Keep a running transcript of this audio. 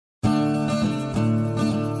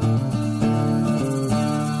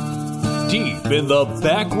in the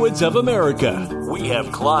backwoods of America. We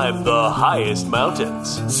have climbed the highest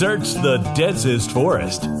mountains, searched the densest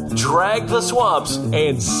forest, dragged the swamps,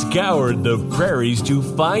 and scoured the prairies to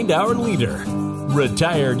find our leader,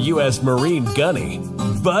 retired U.S. Marine gunny,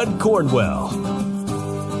 Bud Cornwell.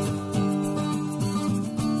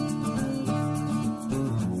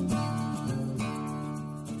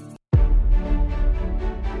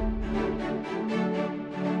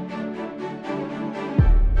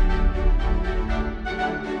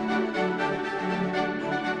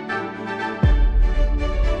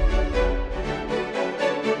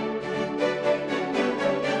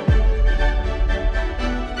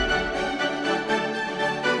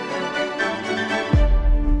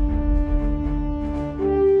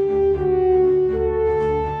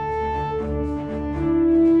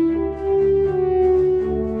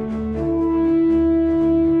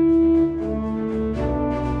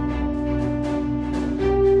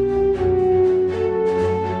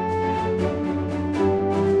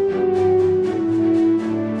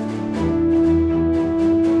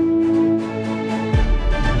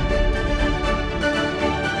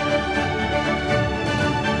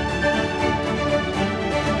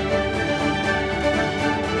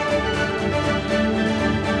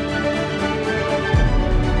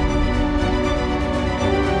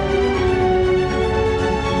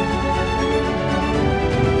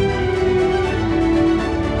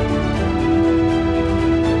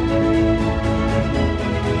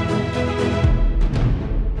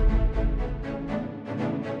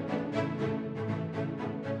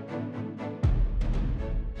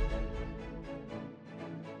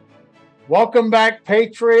 Welcome back,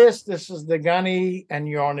 Patriots. This is the Gunny, and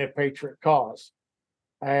you're on the Patriot Cause.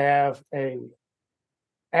 I have a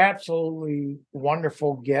absolutely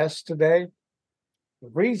wonderful guest today. The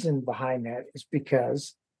reason behind that is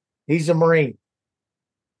because he's a Marine,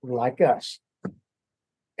 like us.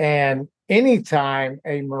 And anytime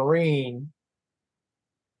a Marine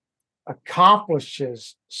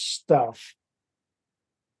accomplishes stuff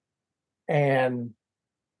and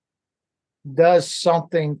does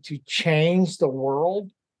something to change the world,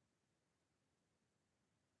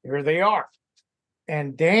 here they are.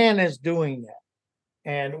 And Dan is doing that.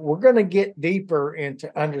 And we're going to get deeper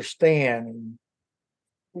into understanding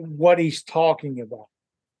what he's talking about.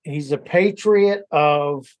 He's a patriot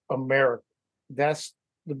of America. That's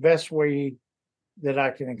the best way that I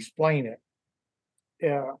can explain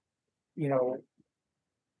it.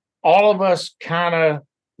 All of us kind of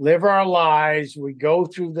live our lives. We go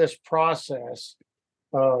through this process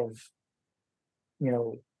of,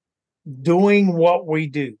 doing what we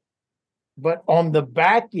do. But on the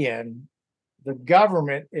back end, the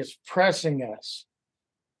government is pressing us.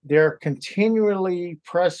 They're continually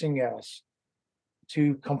pressing us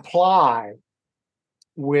to comply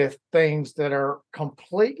with things that are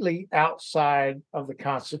completely outside of the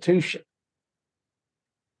Constitution.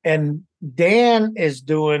 And Dan is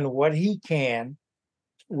doing what he can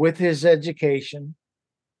with his education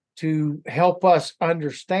to help us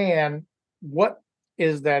understand what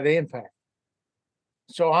is that impact.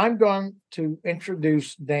 So I'm going to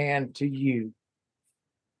introduce Dan to you.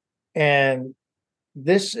 And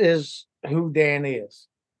this is who Dan is.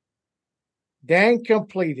 Dan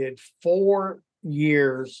completed 4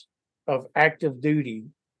 years of active duty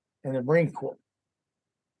in the Marine Corps.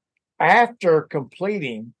 After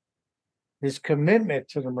completing his commitment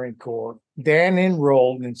to the Marine Corps, Dan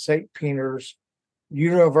enrolled in St. Peter's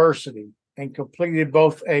University and completed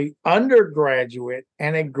both an undergraduate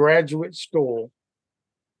and a graduate school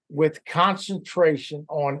with concentration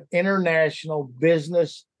on international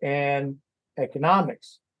business and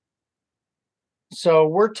economics. So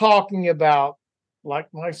we're talking about,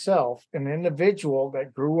 like myself, an individual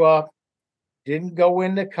that grew up, didn't go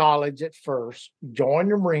into college at first,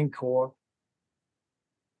 joined the Marine Corps,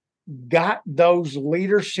 got those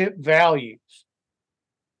leadership values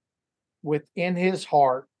within his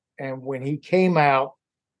heart. And when he came out,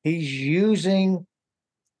 he's using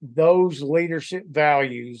those leadership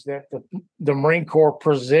values that the Marine Corps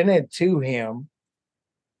presented to him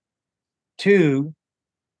to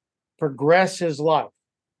progress his life.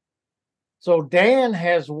 So Dan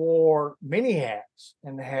has wore many hats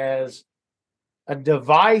and has a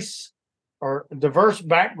diverse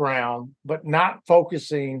background, but not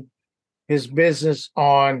focusing his business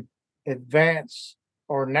on advanced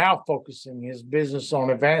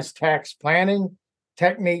tax planning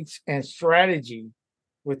techniques and strategy,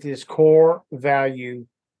 with his core value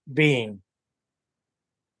being,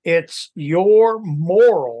 it's your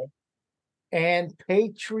moral and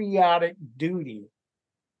patriotic duty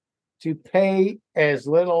to pay as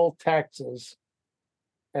little taxes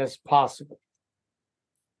as possible.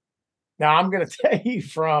 Now, I'm going to tell you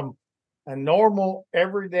from a normal,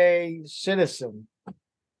 everyday citizen,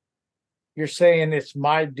 you're saying it's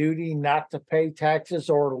my duty not to pay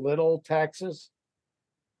taxes or little taxes.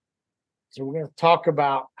 So we're going to talk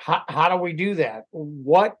about how do we do that?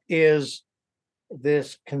 What is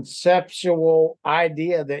this conceptual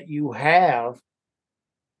idea that you have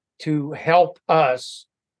to help us,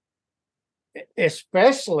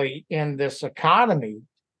 especially in this economy,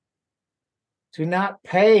 to not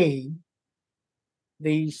pay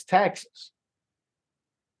these taxes?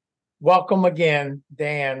 Welcome again,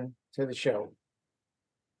 Dan, to the show.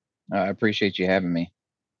 I appreciate you having me.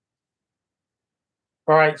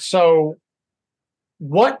 All right. So,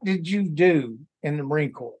 what did you do in the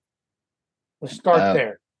Marine Corps? Let's start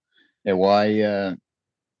there. Yeah, well,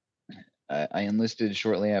 I enlisted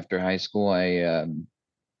shortly after high school. I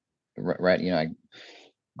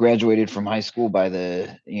graduated from high school by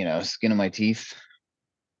the skin of my teeth,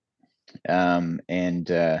 and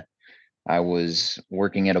I was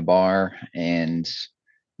working at a bar and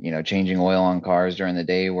changing oil on cars during the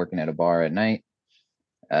day, working at a bar at night.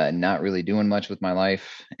 Not really doing much with my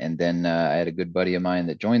life. And then I had a good buddy of mine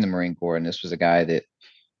that joined the Marine Corps, and this was a guy that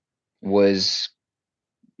was,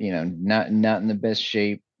 not in the best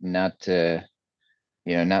shape, not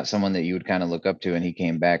someone that you would kind of look up to. And he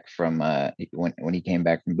came back from when he came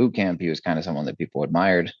back from boot camp, he was kind of someone that people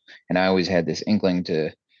admired. And I always had this inkling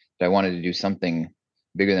that I wanted to do something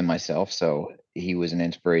bigger than myself. So he was an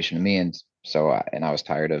inspiration to me, and I was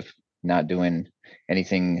tired of not doing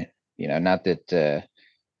anything. Not that.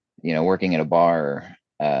 Working at a bar,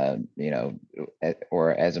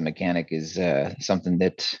 or as a mechanic is something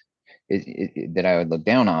that that I would look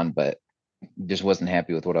down on, but just wasn't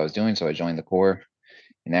happy with what I was doing. So I joined the Corps,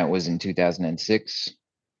 and that was in 2006.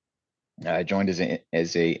 I joined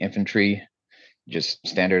as a infantry, just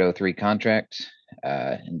standard 03 contract,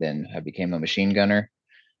 and then I became a machine gunner,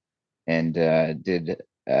 and did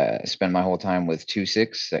spend my whole time with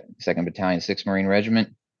 2-6, 2nd Battalion, 6th Marine Regiment,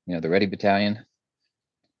 the Ready Battalion.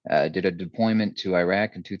 Did a deployment to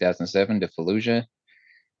Iraq in 2007 to Fallujah.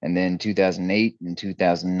 And then 2008 and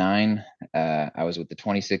 2009, I was with the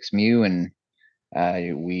 26th MEU, and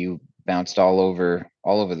we bounced all over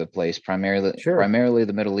the place, primarily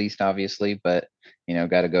the Middle East, obviously, but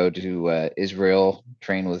got to go to Israel,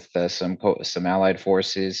 train with some allied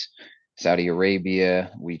forces, Saudi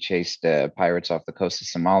Arabia. We chased pirates off the coast of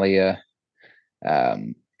Somalia,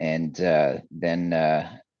 and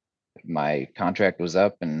then my contract was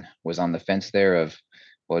up and was on the fence there of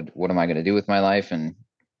what am I going to do with my life. And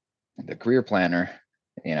the career planner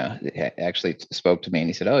actually spoke to me, and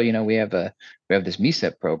he said, oh, we have this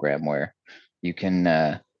MECEP program where you can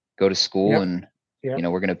go to school. Yep.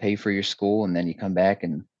 And we're going to pay for your school, and then you come back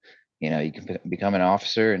and you can become an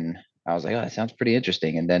officer. And I was like, oh, that sounds pretty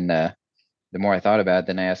interesting. And then the more I thought about it,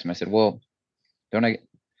 then I asked him, I said, well, don't I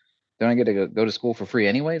get to go to school for free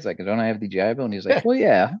anyways? Like, don't I have the GI Bill? And he was like, well,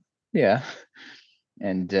 yeah.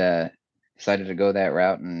 And decided to go that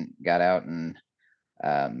route, and got out, and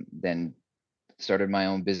then started my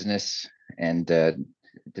own business, and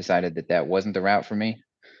decided that wasn't the route for me,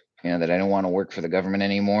 that I don't want to work for the government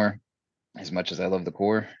anymore, as much as I love the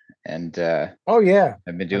Corps. And I've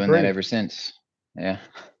been doing that ever since. Yeah.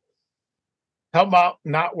 How about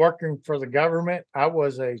not working for the government? I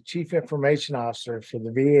was a chief information officer for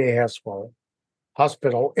the VA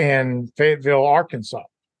hospital in Fayetteville, Arkansas.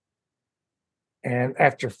 And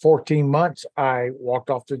after 14 months, I walked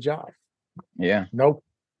off the job. Yeah.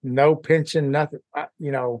 No pension, nothing.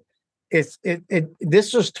 This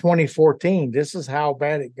was 2014. This is how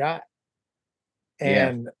bad it got.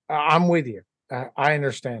 And I'm with you. I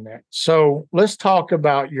understand that. So let's talk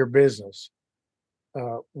about your business.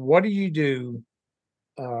 What do you do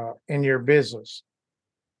in your business?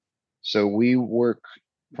 So we work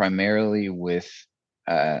primarily with,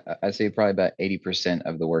 I'd say probably about 80%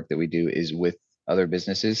 of the work that we do is with other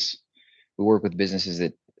businesses. We work with businesses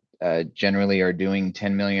that generally are doing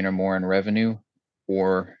 10 million or more in revenue,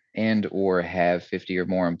 or have 50 or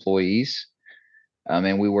more employees.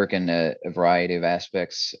 And we work in a variety of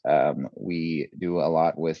aspects. We do a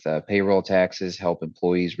lot with payroll taxes, help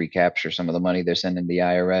employees recapture some of the money they're sending to the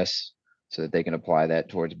IRS so that they can apply that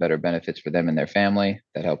towards better benefits for them and their family.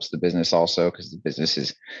 That helps the business also, because the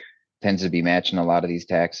businesses tends to be matching a lot of these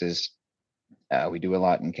taxes. We do a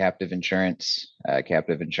lot in captive insurance.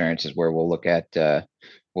 Captive insurance is where we'll look at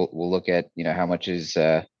how much is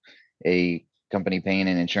a company paying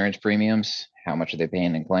in insurance premiums, how much are they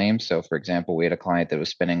paying in claims. So for example, we had a client that was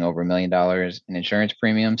spending over $1 million in insurance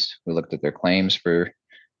premiums. We looked at their claims for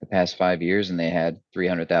the past 5 years, and they had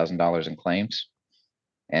 $300,000 in claims.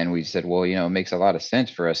 And we said, well, it makes a lot of sense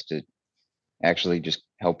for us to actually just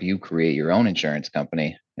help you create your own insurance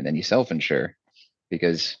company, and then you self-insure.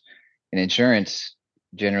 Because in insurance,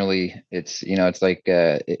 generally, it's like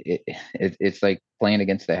it's like playing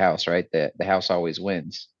against the house, right? The house always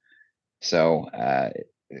wins. So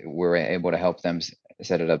we're able to help them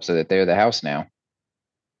set it up so that they're the house now.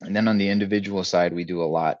 And then on the individual side, we do a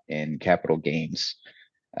lot in capital gains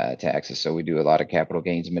taxes. So we do a lot of capital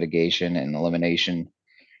gains mitigation and elimination.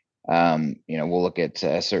 We'll look at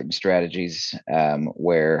certain strategies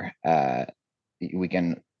where we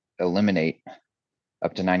can eliminate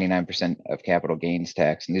up to 99% of capital gains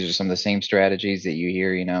tax. And these are some of the same strategies that you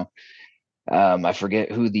hear, I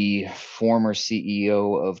forget who the former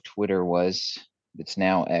CEO of Twitter was. It's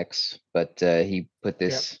now X, but he put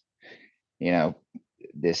this, you know,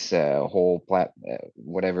 this whole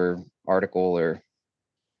whatever article or,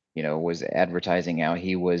 was advertising how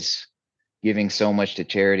he was giving so much to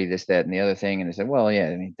charity, this, that, and the other thing. And I said, well, yeah,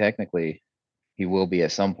 I mean, technically he will be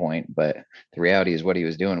at some point, but the reality is what he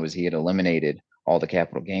was doing was he had eliminated all the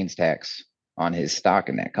capital gains tax on his stock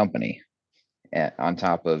in that company, on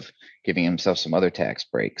top of giving himself some other tax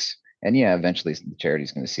breaks. And yeah, eventually the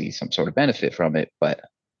charity's going to see some sort of benefit from it, but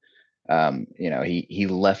he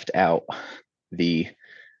left out the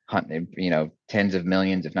tens of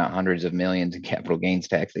millions, if not hundreds of millions in capital gains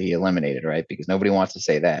tax that he eliminated, right? Because nobody wants to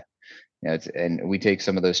say that. And we take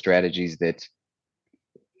some of those strategies that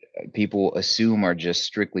people assume are just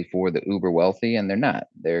strictly for the uber wealthy, and they're not.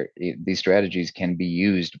 These strategies can be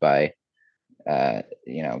used by the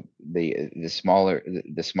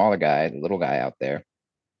smaller guy, the little guy out there.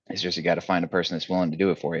 It's just you got to find a person that's willing to do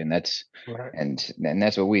it for you, and that's Right. and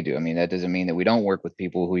that's what we do. I mean, that doesn't mean that we don't work with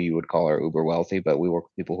people who you would call are uber wealthy, but we work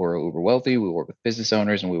with people who are uber wealthy. We work with business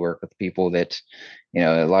owners, and we work with people that,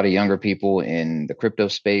 a lot of younger people in the crypto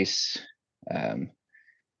space, and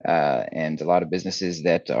a lot of businesses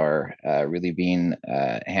that are really being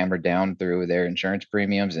hammered down through their insurance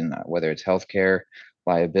premiums, and whether it's healthcare,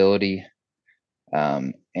 liability,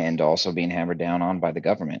 and also being hammered down on by the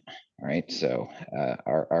government, right? So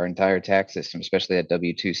our entire tax system, especially that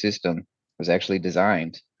W-2 system, was actually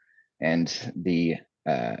designed, and the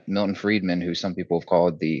Milton Friedman, who some people have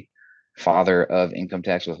called the father of income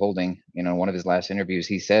tax withholding, one of his last interviews,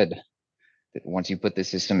 he said that once you put this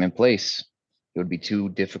system in place, it would be too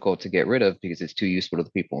difficult to get rid of because it's too useful to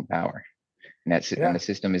the people in power. And and the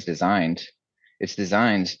system is designed, it's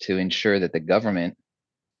designed to ensure that the government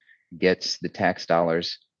gets the tax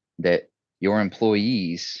dollars that your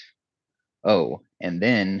employees owe. And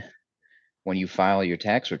then when you file your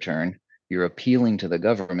tax return, you're appealing to the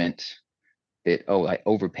government that, oh, I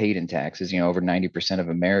overpaid in taxes. Over 90% of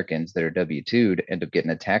Americans that are W-2'd end up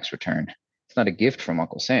getting a tax return. It's not a gift from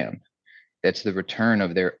Uncle Sam. That's the return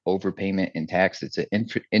of their overpayment in tax. It's an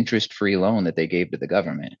interest-free loan that they gave to the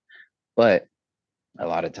government. But a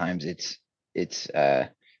lot of times it's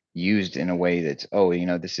used in a way that's, oh,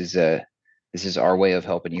 this is our way of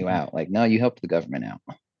helping you out. Like, no, you helped the government out.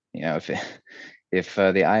 If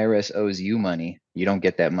the IRS owes you money, you don't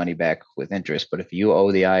get that money back with interest. But if you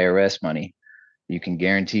owe the IRS money, you can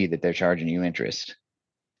guarantee that they're charging you interest.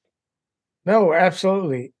 No,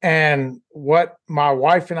 absolutely. And what my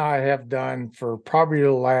wife and I have done for probably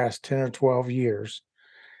the last 10 or 12 years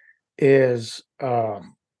is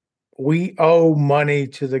we owe money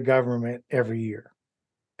to the government every year.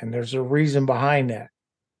 And there's a reason behind that,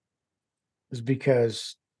 is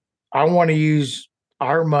because I want to use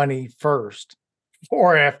our money first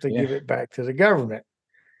before I have to give it back to the government.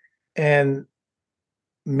 And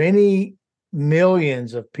many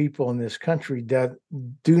millions of people in this country do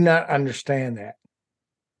not understand that.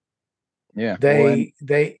 Yeah. They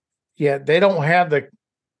don't have the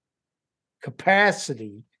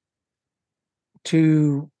capacity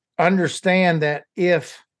to understand that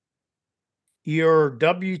if your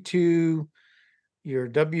W-2, your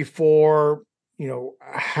W-4,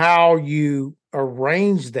 how you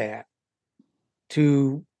arrange that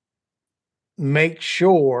to make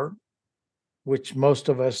sure, which most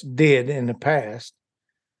of us did in the past,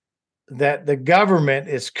 that the government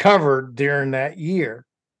is covered during that year.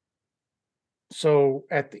 So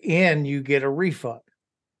at the end, you get a refund,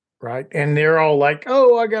 right? And they're all like,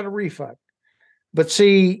 oh, I got a refund. But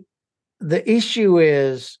see, the issue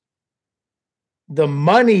is the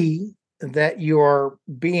money that you're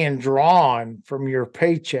being drawn from your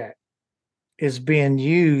paycheck is being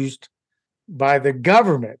used by the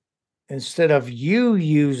government instead of you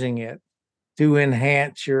using it to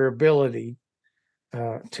enhance your ability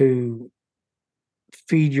to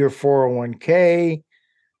feed your 401k,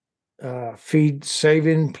 feed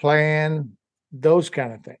saving plan, those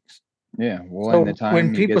kind of things. Yeah. Well, So in the time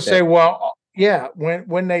when people say, well, yeah,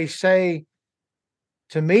 when they say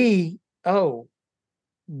to me, oh,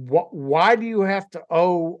 why do you have to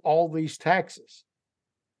owe all these taxes?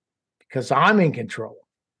 Because I'm in control,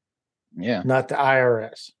 Yeah. not the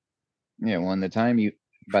IRS. Yeah. Well,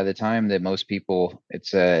 by the time that most people,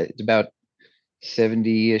 it's about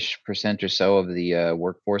 70-ish% or so of the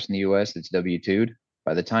workforce in the US that's W-2'd.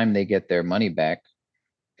 By the time they get their money back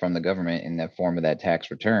from the government in the form of that tax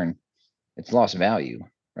return, it's lost value,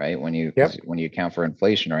 right? Yep, When you account for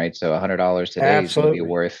inflation, right? So $100 today is going to be absolutely.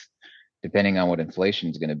 worth, depending on what inflation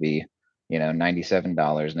is going to be,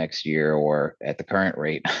 $97 next year, or at the current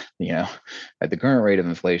rate, at the current rate of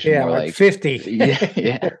inflation, Yeah, more like like, 50. yeah,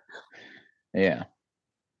 yeah, yeah.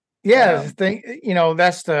 Yeah, the Um, thing,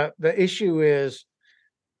 that's the issue is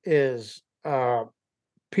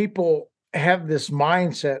people have this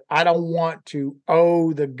mindset, I don't want to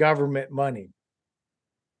owe the government money.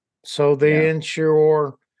 So they yeah,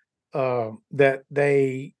 ensure that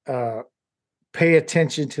they pay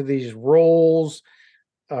attention to these rules,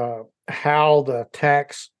 how the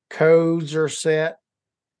tax codes are set,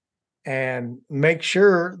 and make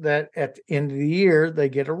sure that at the end of the year they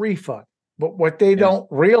get a refund. But what they yeah, don't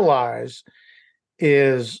realize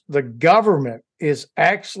is the government is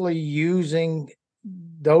actually using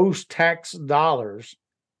those tax dollars,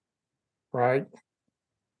 right,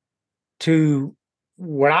 to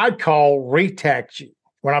what I'd call retax you.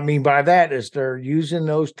 What I mean by that is they're using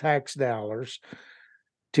those tax dollars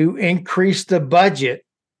to increase the budget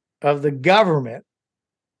of the government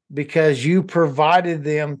because you provided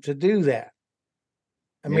them to do that.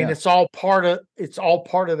 I mean, yeah, it's all part of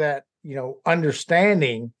that,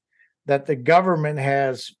 understanding that the government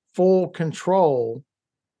has full control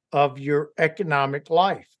of your economic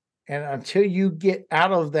life. And until you get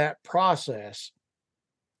out of that process,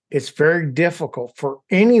 it's very difficult for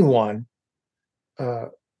anyone uh,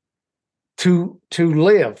 to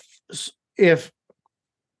live. If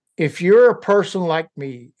if you're a person like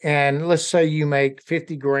me, and let's say you make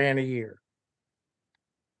 50 grand a year,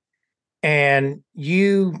 and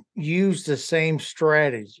you use the same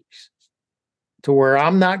strategies to where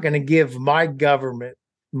I'm not going to give my government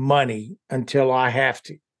money until I have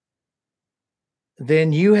to,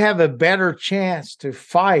 then you have a better chance to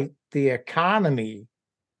fight the economy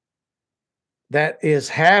that is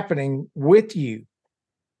happening with you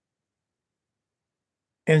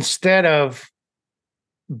instead of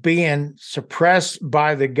being suppressed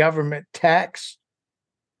by the government tax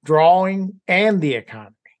drawing and the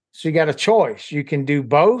economy. So you got a choice. You can do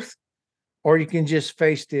both, or you can just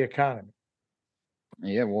face the economy.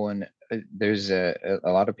 yeah. Well, and there's a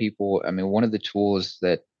lot of people. I mean, one of the tools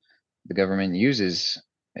that the government uses,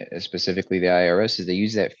 specifically the IRS, is they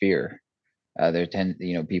use that fear.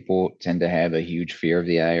 People tend to have a huge fear of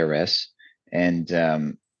the IRS, and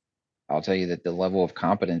I'll tell you that the level of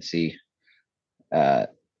competency uh,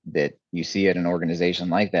 that you see at an organization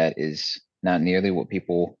like that is not nearly what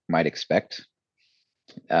people might expect.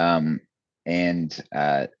 Um, and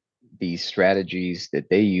these strategies that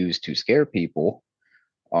they use to scare people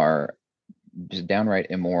are just downright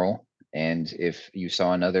immoral. And if you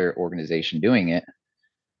saw another organization doing it,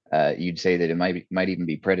 you'd say that it might even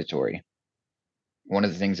be predatory. One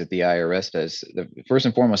of the things that the IRS does, first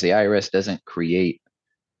and foremost, the IRS doesn't create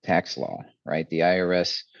tax law, right? The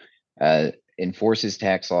IRS enforces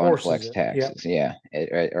tax law and Forces collects it. Yep. taxes. Yeah,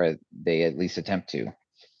 or they at least attempt to.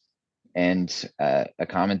 And a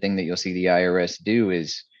common thing that you'll see the IRS do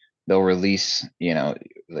is they'll release,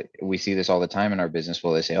 like we see this all the time in our business.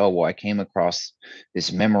 Well, they say, "Oh, well, I came across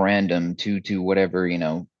this memorandum to whatever,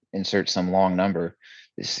 insert some long number.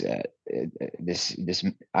 This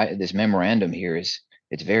this memorandum here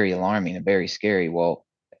it's very alarming and very scary." Well,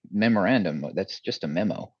 memorandum, that's just a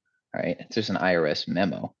memo, right? It's just an IRS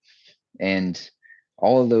memo, and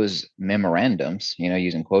all of those memorandums,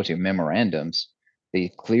 using quotes here, memorandums, they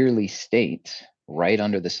clearly state right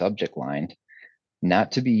under the subject line,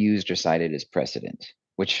 not to be used or cited as precedent,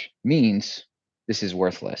 which means this is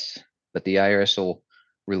worthless. But the IRS will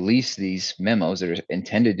release these memos that are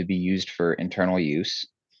intended to be used for internal use,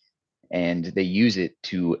 and they use it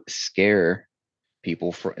to scare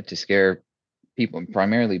people,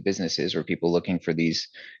 primarily businesses or people looking for these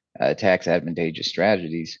tax advantageous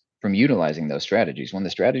strategies, from utilizing those strategies when the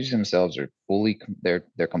strategies themselves are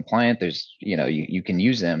they're compliant. There's you can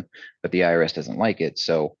use them, but the IRS doesn't like it,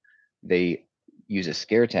 so they use a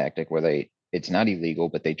scare tactic where it's not illegal,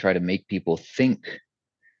 but they try to make people think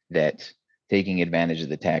that taking advantage of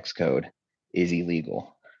the tax code is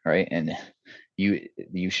illegal, right? And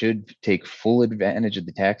you should take full advantage of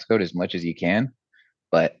the tax code as much as you can,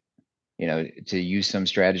 but to use some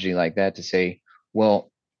strategy like that to say,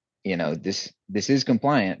 well, this is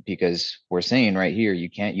compliant because we're saying right here you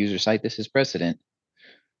can't use or cite this as precedent,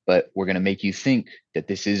 but we're going to make you think that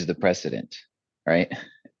this is the precedent, right?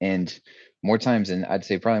 And more times than I'd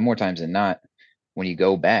say probably more times than not, when you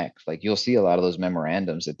go back, like you'll see a lot of those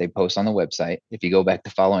memorandums that they post on the website. If you go back the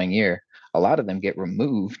following year, a lot of them get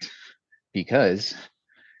removed because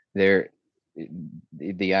they're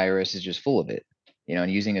the IRS is just full of it,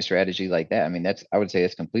 and using a strategy like that. I mean, I would say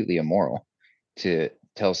that's completely immoral to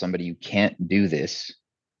tell somebody you can't do this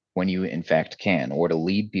when you in fact can, or to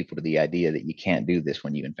lead people to the idea that you can't do this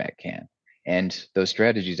when you in fact can. And those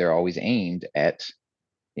strategies are always aimed at,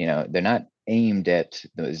 they're not aimed at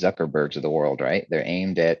the Zuckerbergs of the world, right? They're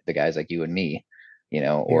aimed at the guys like you and me,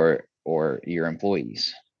 Yeah. or your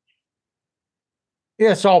employees.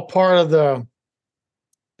 Yeah, it's all part of the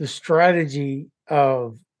strategy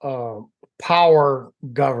of power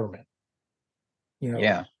government.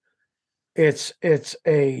 Yeah. It's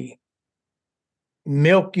a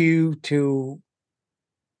milk you to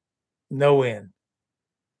no end.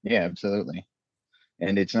 Yeah, absolutely.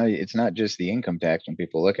 And it's not just the income tax. When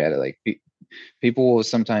people look at it, like people will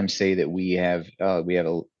sometimes say that we have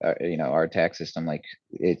our tax system, like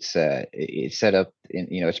it's set up in,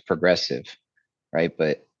 it's progressive, right?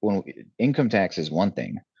 But when income tax is one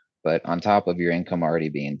thing, but on top of your income already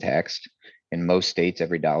being taxed, in most states,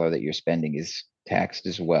 every dollar that you're spending is taxed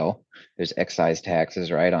as well. There's excise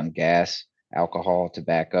taxes, right, on gas, alcohol,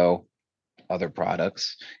 tobacco, other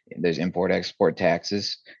products. There's import export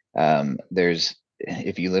taxes. There's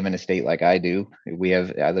If you live in a state like I do,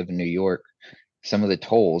 I live in New York. Some of the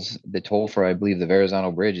toll for I believe the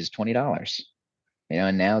Verrazano Bridge is $20.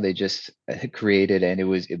 And now they just created, and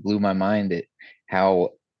it blew my mind at how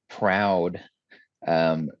proud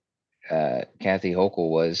um, Kathy Hochul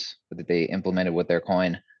was that they implemented what they're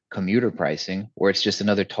calling commuter pricing, where it's just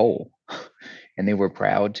another toll, and they were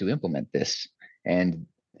proud to implement this. And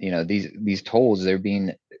these tolls,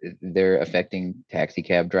 they're affecting taxi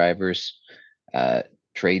cab drivers, uh,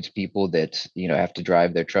 tradespeople that have to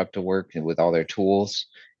drive their truck to work with all their tools.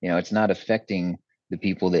 It's not affecting the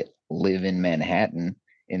people that live in Manhattan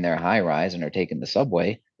in their high rise and are taking the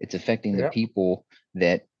subway. It's affecting the Yep. people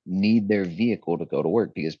that need their vehicle to go to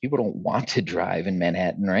work, because people don't want to drive in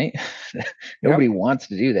Manhattan, right? Nobody Yep. wants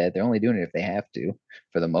to do that. They're only doing it if they have to,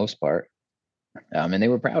 for the most part. And they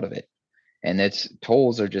were proud of it. And that's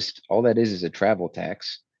tolls are just all that is a travel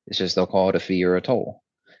tax. It's just they'll call it a fee or a toll,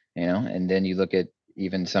 And then you look at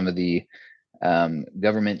even some of the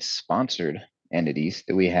government sponsored entities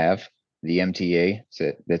that we have, the MTA,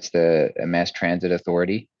 so that's the Mass Transit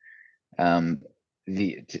Authority. Um,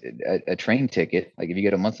 a train ticket, like if you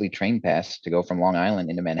get a monthly train pass to go from Long Island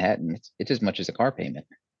into Manhattan, it's as much as a car payment,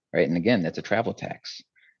 right? And again, that's a travel tax.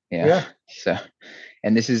 Yeah. Yeah. So,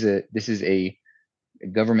 and this is a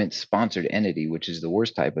government sponsored entity, which is the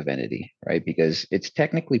worst type of entity, right? Because it's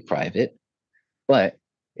technically private, but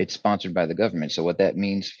it's sponsored by the government. So what that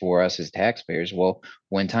means for us as taxpayers, well,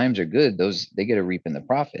 when times are good, they get to reap in the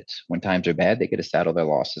profits. When times are bad, they get to saddle their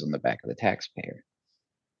losses on the back of the taxpayer.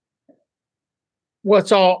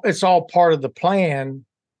 Well, it's all part of the plan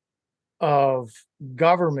of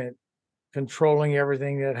government controlling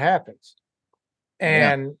everything that happens.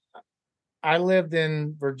 Yeah. And I lived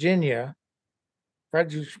in Virginia,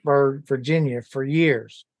 Fredericksburg, Virginia, for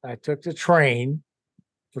years. I took the train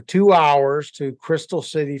for 2 hours to Crystal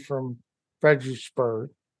City from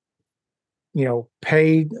Fredericksburg,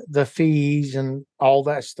 paid the fees and all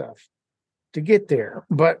that stuff to get there.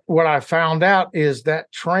 But what I found out is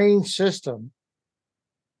that train system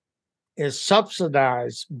is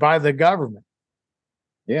subsidized by the government.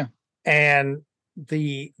 Yeah. And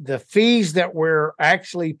the fees that we're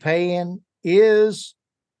actually paying is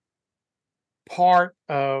part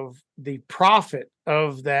of the profit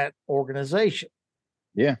of that organization.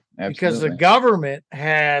 Yeah, Because the absolutely. government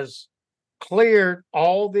has cleared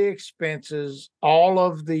all the expenses, all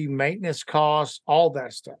of the maintenance costs, all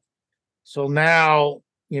that stuff. So now,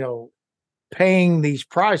 paying these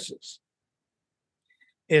prices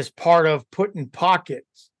is part of putting pocket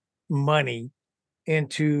money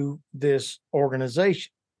into this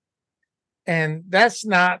organization. And that's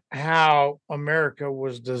not how America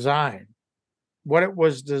was designed. What it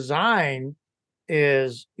was designed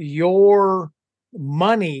is your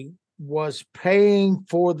money was paying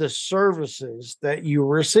for the services that you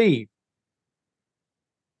receive.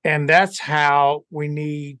 And that's how we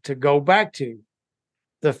need to go back to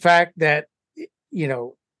the fact that,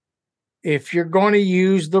 if you're going to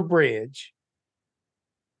use the bridge,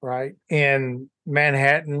 right, in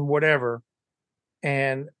Manhattan, whatever,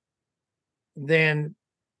 and then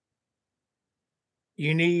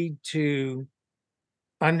you need to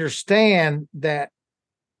understand that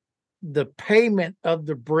the payment of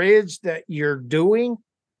the bridge that you're doing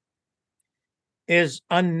is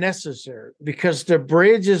unnecessary because the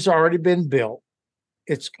bridge has already been built.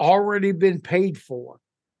 It's already been paid for.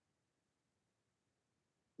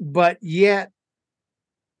 But yet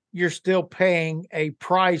you're still paying a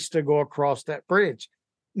price to go across that bridge.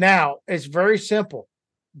 Now, it's very simple,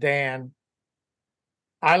 Dan.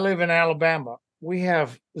 I live in Alabama. We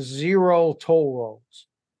have 0 toll roads.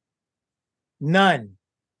 None.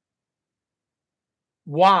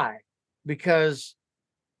 Why? Because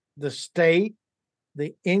the state,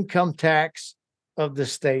 the income tax of the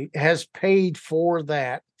state has paid for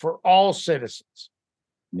that for all citizens.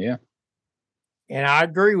 Yeah. And I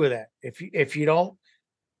agree with that. If you don't,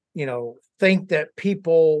 think that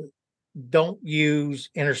people don't use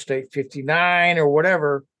Interstate 59 or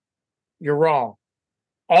whatever, you're wrong.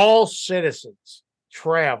 All citizens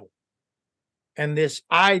travel. And this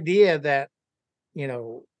idea that,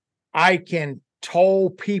 I can toll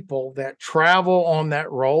people that travel on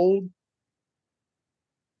that road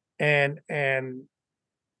and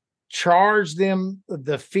charge them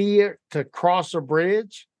the fee to cross a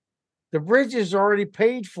bridge. The bridge is already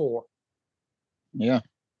paid for. Yeah.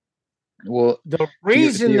 Well, the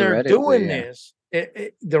reason they're doing yeah. this,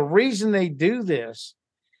 the reason they do this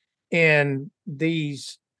in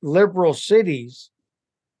these liberal cities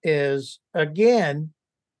is, again,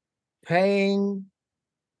 paying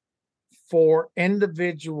for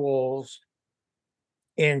individuals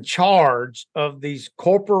in charge of these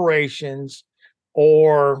corporations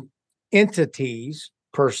or entities,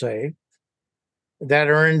 per se, that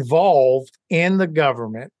are involved in the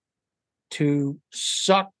government to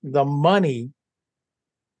suck the money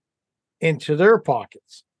into their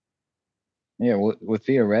pockets. Yeah, well,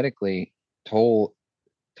 theoretically, toll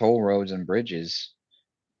roads and bridges,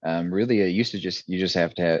 really, it used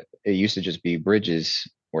to just be bridges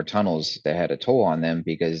or tunnels that had a toll on them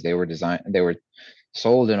because they were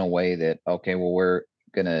sold in a way that, okay, well, we're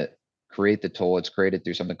gonna create the toll. It's created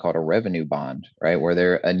through something called a revenue bond, right? Where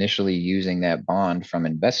they're initially using that bond from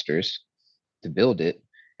investors to build it,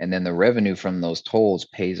 and then the revenue from those tolls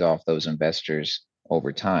pays off those investors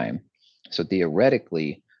over time. So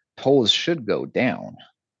theoretically, tolls should go down,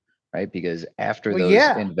 right? Because after Well, those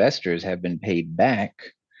yeah, investors have been paid back,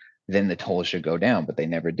 then the tolls should go down, but they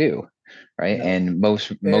never do, right? no, And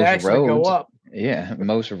most they actually go roads, up. yeah,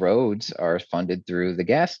 most roads are funded through the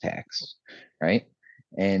gas tax, right?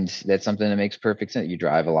 And that's something that makes perfect sense. You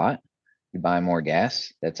drive a lot, you buy more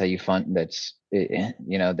gas. That's how you fund. That's I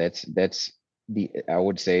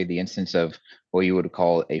would say the instance of what you would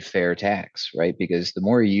call a fair tax, right? Because the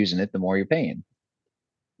more you're using it, the more you're paying.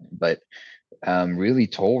 But really,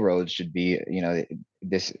 toll roads should be,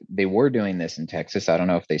 they were doing this in Texas. I don't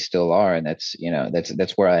know if they still are, and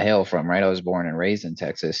that's where I hail from, right? I was born and raised in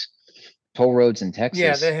Texas. Toll roads in Yeah,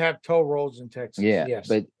 Texas, they have toll roads in Texas. yeah, Yes.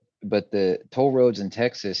 but the toll roads in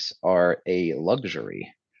Texas are a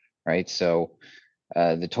luxury, right? So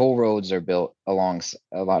the toll roads are built a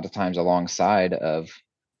lot of times alongside of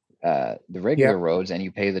the regular Yep. roads, and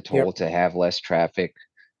you pay the Yep. toll to have less traffic,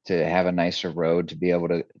 to have a nicer road, to be able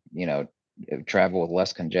to, travel with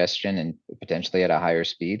less congestion and potentially at a higher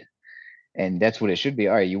speed. And that's what it should be.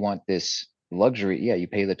 All right, you want this luxury. Yeah, you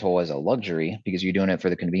pay the toll as a luxury because you're doing it for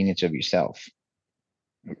the convenience of yourself.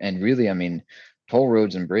 And really, I mean, toll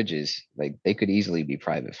roads and bridges, like they could easily be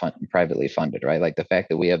privately funded, right? Like the fact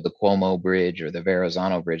that we have the Cuomo Bridge or the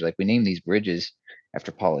Verrazano Bridge, like we name these bridges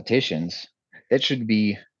after politicians, that should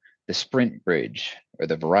be the Sprint Bridge or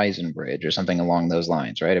the Verizon Bridge or something along those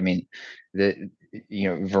lines, right? I mean,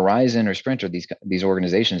 Verizon or Sprint or these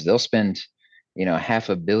organizations, they'll spend,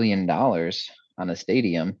 $500 million on a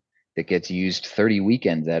stadium that gets used 30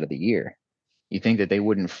 weekends out of the year. You think that they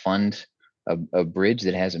wouldn't fund a bridge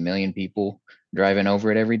that has 1 million people driving over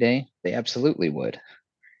it every day? They absolutely would.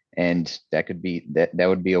 And that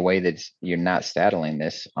would be a way that you're not saddling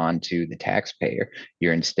this onto the taxpayer.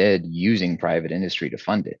 You're instead using private industry to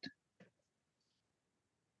fund it.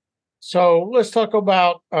 So let's talk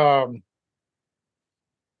about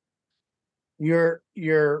your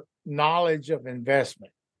knowledge of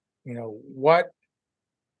investment. What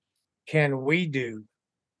can we do?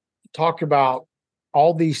 Talk about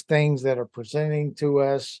all these things that are presenting to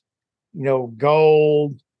us,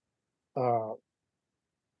 gold, uh,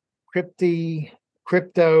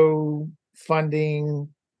 crypto funding,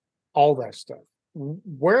 all that stuff.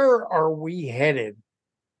 Where are we headed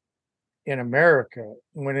in America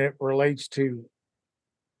when it relates to,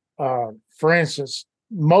 for instance,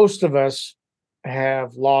 most of us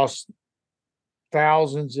have lost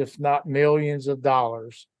thousands, if not millions of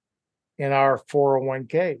dollars in our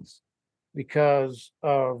 401ks because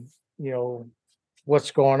of,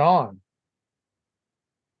 what's going on.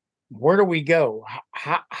 Where do we go?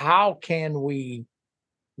 How can we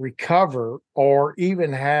recover or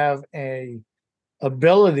even have a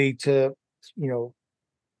ability to,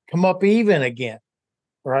 come up even again,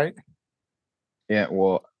 right? Yeah,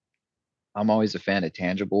 well, I'm always a fan of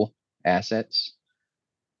tangible assets.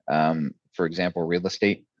 For example, real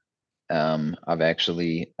estate. I've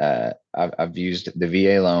actually I've used the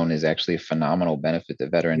VA loan is actually a phenomenal benefit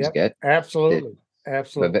that veterans Yep, get. That absolutely,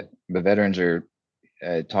 absolutely. but veterans are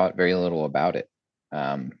taught very little about it.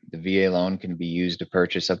 The VA loan can be used to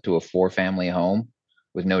purchase up to a 4-family home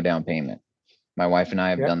with no down payment. My wife and I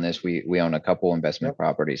have Yep, done this. We own a couple investment yep.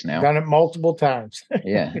 properties now. Done it multiple times.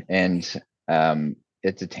 Yeah, and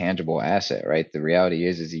it's a tangible asset, right? The reality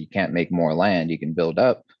is you can't make more land. You can build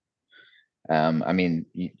up. I mean,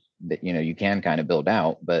 you can kind of build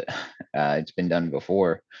out, but it's been done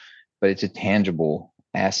before. But it's a tangible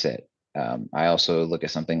asset. I also look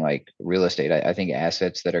at something like real estate. I think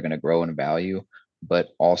assets that are going to grow in value, but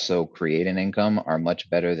also create an income are much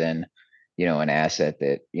better than, an asset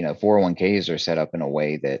that, 401ks are set up in a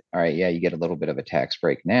way that, all right, yeah, you get a little bit of a tax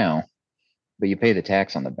break now, but you pay the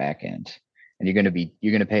tax on the back end. And you're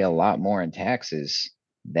going to pay a lot more in taxes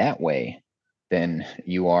that way than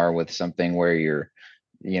you are with something where you're,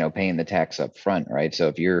 paying the tax up front, right? So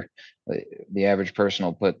if you're the average person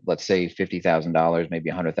will put, let's say, $50,000, maybe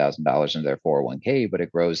 $100,000 into their 401k, but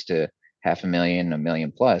it grows to half a million, a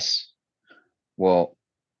million plus. Well,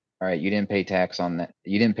 all right, you didn't pay tax on that.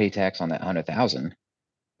 You didn't pay tax on that 100,000,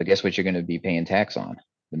 but guess what? You're going to be paying tax on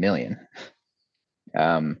the million.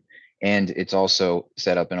 Um, and it's also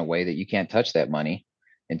set up in a way that you can't touch that money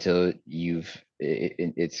until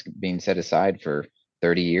it's being set aside for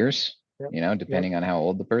 30 years, Yep, yep. depending on how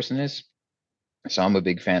old the person is. So I'm a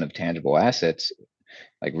big fan of tangible assets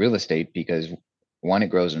like real estate because one, it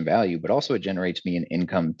grows in value, but also it generates me an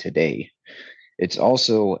income today. It's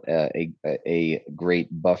also a great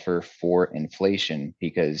buffer for inflation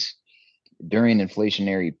because during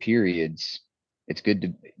inflationary periods, it's good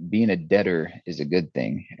to being a debtor is a good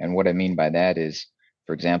thing. And what I mean by that is,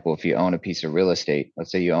 for example, if you own a piece of real estate,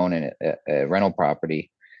 let's say you own a rental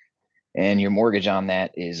property and your mortgage on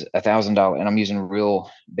that is $1,000, and I'm using real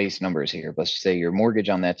base numbers here. Let's say your mortgage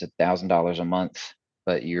on that's $1,000 a month,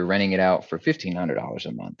 but you're renting it out for $1,500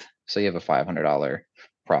 a month. So you have a $500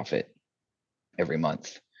 profit every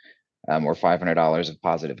month, or $500 of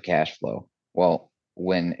positive cash flow. Well,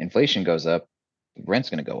 when inflation goes up, rent's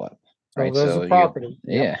going to go up, So right? there's a So you, property.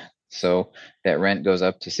 Yep. yeah, so that rent goes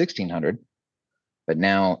up to 1,600, but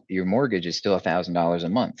now your mortgage is still $1,000 a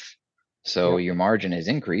month. So Yep. your margin has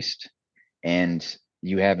increased and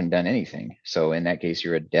you haven't done anything. So in that case,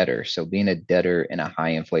 you're a debtor. So being a debtor in a high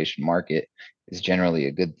inflation market is generally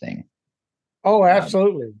a good thing. Oh, Um,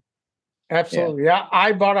 absolutely. yeah. Absolutely. Yeah.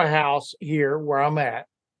 I bought a house here where I'm at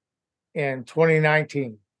in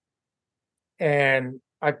 2019 and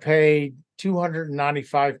I paid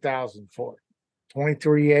 295,000 for it.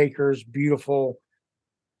 23 acres, beautiful.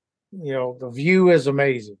 The view is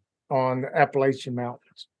amazing on the Appalachian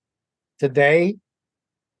Mountains. Today,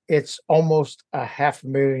 it's almost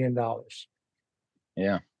 $500,000.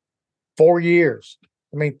 Yeah. 4 years.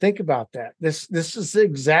 I mean, think about that. This is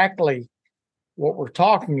exactly what we're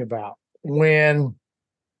talking about. When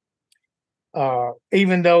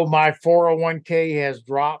even though my 401k has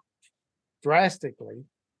dropped drastically,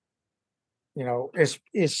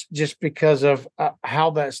 it's just because of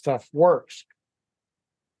how that stuff works.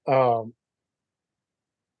 And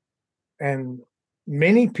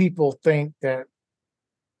many people think that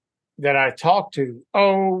I talk to,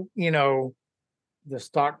 the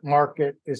stock market is